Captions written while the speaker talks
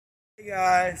Hey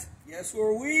guys, guess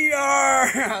where we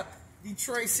are?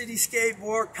 Detroit City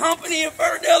Skateboard Company in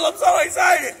Ferndale. I'm so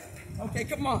excited. Okay,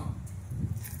 come on.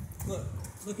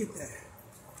 Look at that.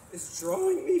 It's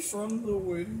drawing me from the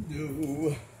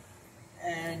window.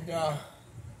 And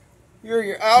here are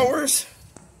your hours.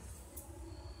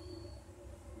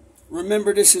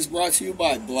 Remember, this is brought to you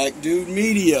by Black Dude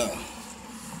Media.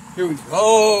 Here we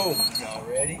go. Y'all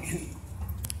ready?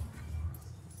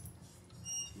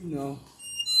 You know,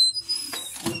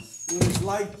 when it's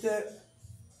like that,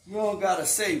 you don't gotta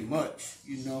say much,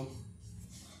 you know.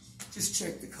 Just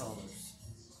check the colors,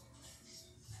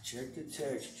 check the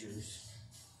textures,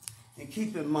 and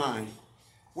keep in mind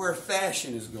where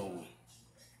fashion is going.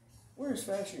 Where is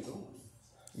fashion going?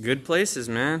 Good places,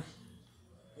 man.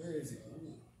 Where is it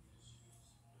going?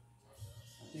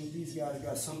 I think these guys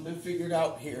got something figured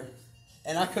out here.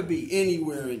 And I could be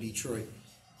anywhere in Detroit.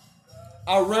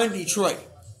 I run Detroit.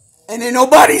 And ain't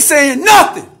nobody saying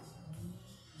nothing.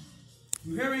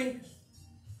 You hear me?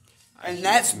 And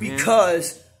that's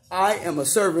because I am a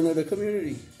servant of the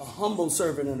community. A humble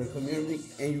servant of the community.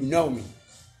 And you know me.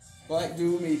 Black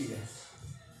Dude Media.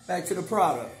 Back to the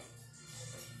product.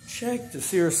 Check the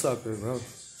seersucker, bro.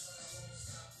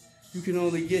 You can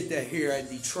only get that here at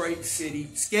Detroit City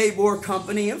Skateboard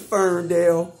Company in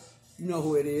Ferndale. You know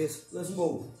who it is. Let's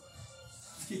move.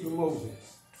 Let's keep it moving.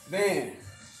 Van.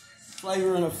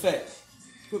 Flavor and effect.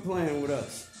 Quit playing with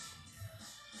us.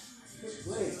 Quit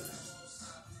playing.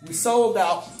 We sold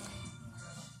out.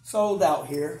 Sold out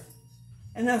here.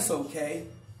 And that's okay.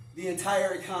 The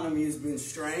entire economy has been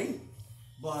strained.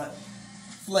 But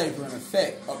flavor and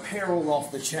effect. Apparel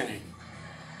off the chain.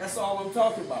 That's all I'm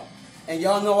talking about. And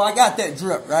y'all know I got that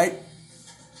drip, right?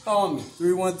 Call me.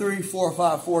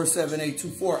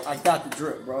 313-454-7824. I got the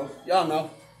drip, bro. Y'all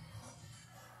know.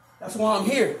 That's why I'm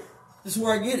here. This is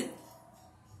where I get it.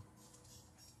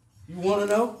 You want to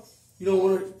know? You don't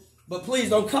want to? But please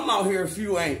don't come out here if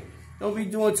you ain't. Don't be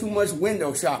doing too much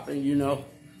window shopping, you know.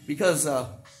 Because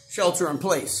shelter in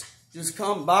place. Just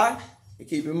come by and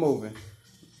keep it moving.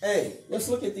 Hey, let's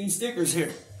look at these stickers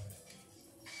here.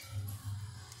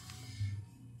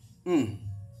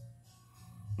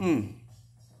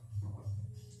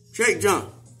 Shake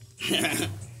jump.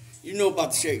 You know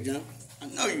about the shake jump. I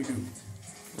know you do.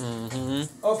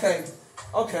 Okay.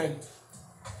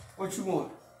 What you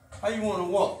want? How you want to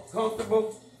walk?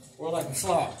 Comfortable or like a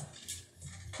slide?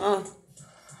 Huh?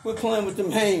 Quit playing with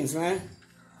them Hanes, man.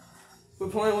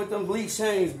 Quit playing with them bleach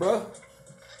Hanes, bro.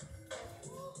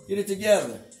 Get it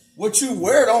together. What you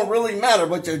wear don't really matter,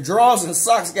 but your drawers and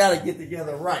socks gotta get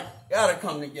together right. Gotta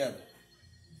come together.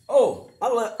 Oh,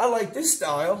 I like this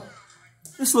style.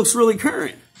 This looks really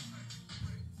current.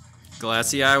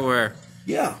 Glassy eyewear.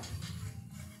 Yeah.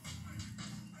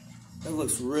 That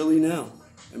looks really now,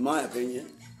 in my opinion.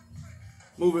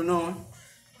 Moving on.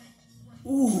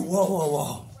 Ooh,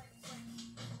 whoa.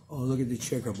 Oh, look at the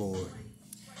checkerboard.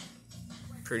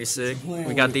 Pretty sick.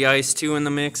 We got the ice too in the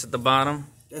mix at the bottom.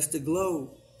 That's the globe.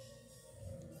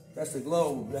 That's the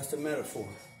globe. That's the metaphor.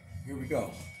 Here we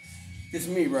go. This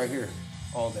is me right here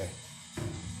all day.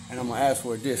 And I'm gonna ask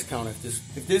for a discount if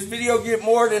this video get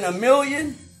more than 1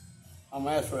 million. I'm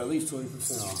gonna ask for at least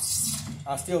 20% off.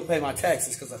 I still pay my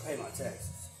taxes because I pay my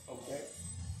taxes. Okay?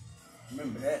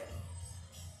 Remember that?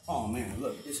 Oh man,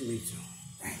 look, this is me too.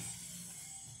 Dang.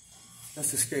 That's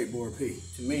the skateboard P.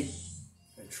 To me,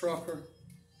 that trucker.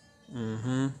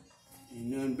 Ain't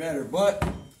nothing better but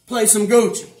play some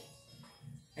Gucci.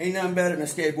 Ain't nothing better than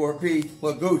skateboard P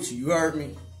but Gucci. You heard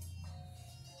me?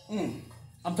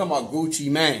 I'm talking about Gucci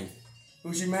Mane.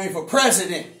 Gucci Mane for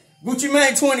president. Gucci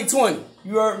Mane 2020.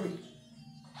 You heard me?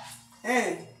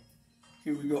 And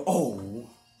here we go. Oh,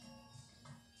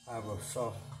 I have a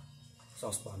soft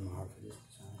spot in my heart for this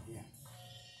design. Yeah.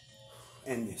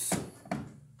 And this.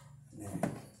 Man,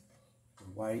 the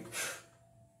white.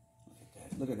 Look at that.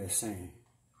 Look at that sand.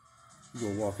 You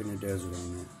go walk in the desert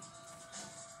on that.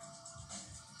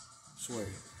 Swear.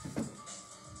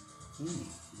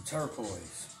 The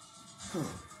turquoise.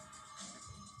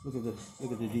 Look at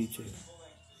the detail.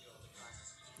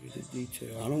 Look at the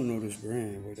detail. I don't know this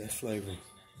brand, but that's flavor.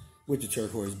 With the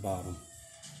turquoise bottom.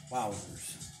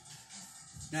 Wowzers.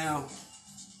 Now,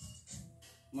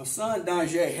 my son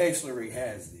Donjay Hastlery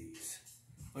has these.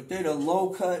 But they're the low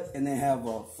cut and they have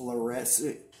a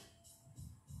fluorescent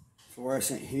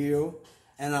heel.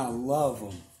 And I love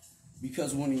them.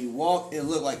 Because when you walk, it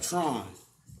look like Tron.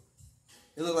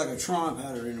 It looked like a Tron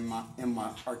pattern in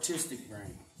my artistic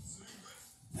brain.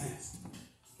 Man,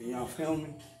 can y'all feel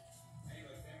me?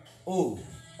 Oh,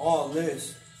 all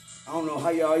this. I don't know how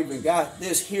y'all even got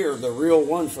this here, the real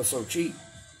one, for so cheap.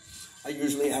 I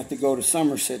usually have to go to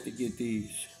Somerset to get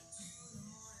these.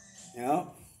 Yeah.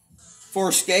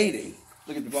 For skating.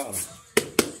 Look at the bottom.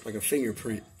 Like a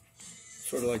fingerprint.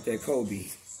 Sort of like that Kobe.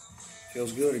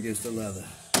 Feels good against the leather.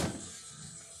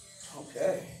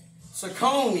 Okay.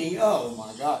 Saucony. Oh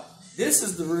my God. This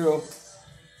is the real,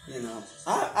 you know.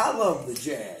 I love the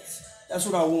Jazz. That's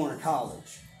what I wore in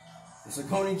college. The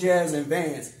Saucony Jazz and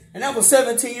Vans. And that was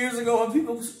 17 years ago, and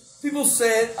people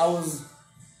said I was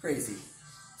crazy.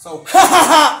 So, ha ha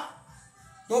ha!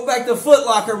 Go back to Foot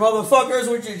Locker, motherfuckers,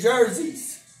 with your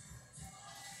jerseys.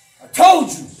 I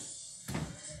told you.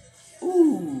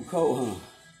 Ooh, cold, huh?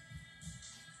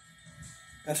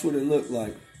 That's what it looked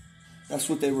like. That's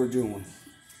what they were doing.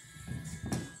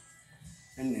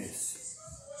 And this.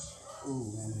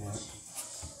 Ooh, man, that.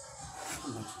 How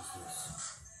much is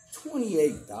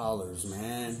this? $28,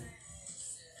 man.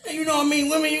 And you know what I mean?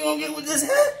 Women you gonna get with this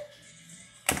hat?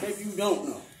 Maybe you don't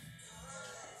know.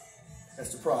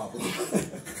 That's the problem.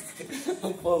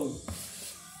 I'm following.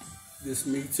 This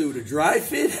me too. The dry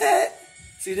fit hat.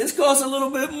 See, this costs a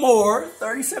little bit more,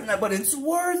 $37, but it's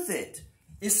worth it.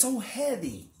 It's so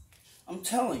heavy. I'm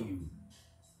telling you.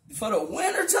 For the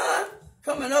winter time,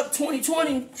 coming up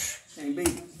 2020, can't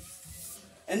beat.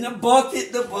 And the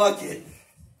bucket.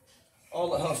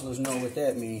 All the hustlers know what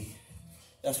that means.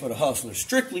 That's for the hustlers.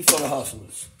 Strictly for the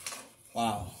hustlers.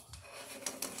 Wow.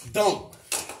 Dunk.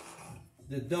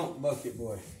 The dunk bucket,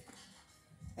 boy.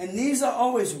 And these, I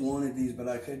always wanted these, but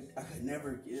I could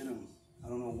never get them. I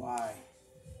don't know why.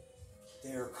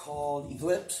 They're called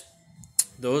Eclipse.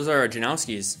 Those are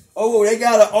Janowski's. Oh, they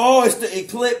got it's the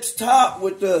Eclipse top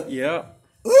with the... Yeah.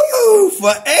 Ooh,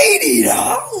 for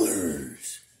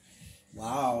 $80.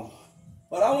 Wow.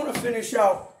 But I want to finish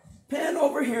out. Pen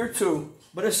over here, too.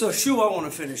 But it's a shoe I want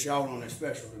to finish out on that's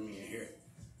special to me in here.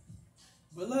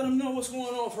 But let them know what's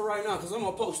going on for right now, because I'm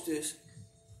going to post this.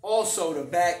 Also, the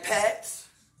backpacks.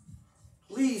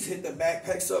 Please hit the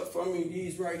backpacks up for me.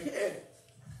 These right here.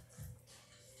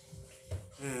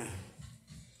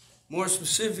 More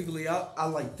specifically, I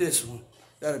like this one.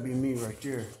 That'll be me right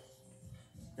there.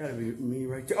 That'll be me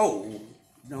right there. Oh,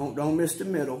 don't miss the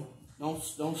middle. Don't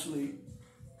sleep.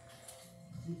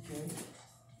 Okay.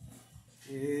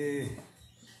 Yeah.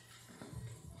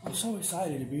 I'm so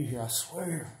excited to be here, I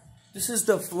swear. This is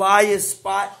the flyest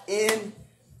spot in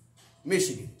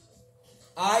Michigan.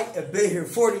 I have been here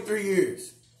 43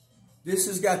 years. This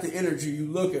has got the energy you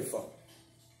looking for.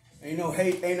 Ain't no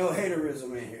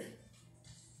haterism in here.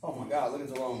 Oh my God, look at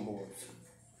the longboards.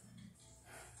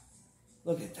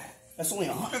 Look at that. That's only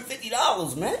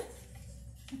 $150, man.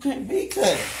 You can't beat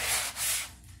that.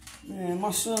 Man, my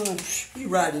son, he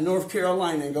ride to North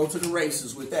Carolina and go to the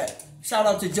races with that. Shout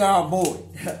out to John Boyd.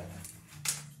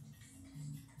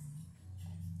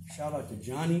 Shout out to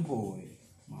Johnny Boyd,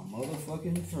 my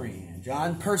motherfucking friend.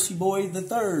 John Percy Boyd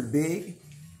III,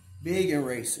 big in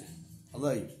racing. I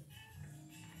love you.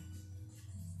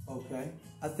 Okay,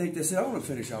 I think that's it. I want to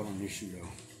finish out on this shoe though,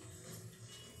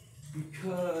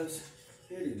 because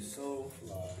it is so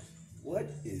fly. What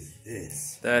is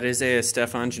this? That is a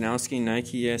Stefan Janowski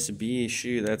Nike SB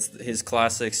shoe. That's his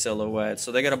classic silhouette.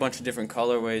 So they got a bunch of different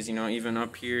colorways, you know, even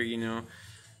up here, you know,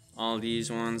 all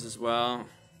these ones as well.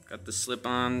 Got the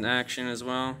slip-on action as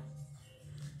well.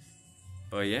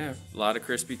 But yeah, a lot of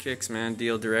crispy kicks, man.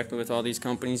 Deal directly with all these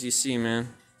companies you see,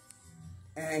 man.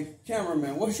 And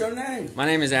cameraman, what's your name? My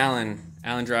name is Alan.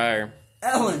 Alan Dreyer.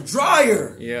 Alan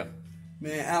Dreyer? Yeah.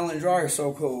 Man, Alan Dreyer's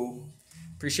so cool.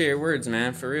 Appreciate your words,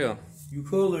 man, for real. You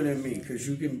cooler than me, because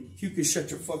you can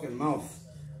shut your fucking mouth.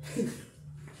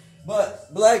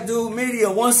 But Black Dude Media,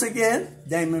 once again,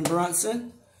 Damon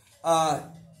Brunson,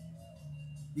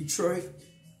 Detroit,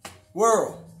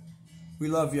 world, we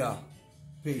love y'all.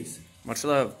 Peace. Much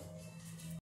love.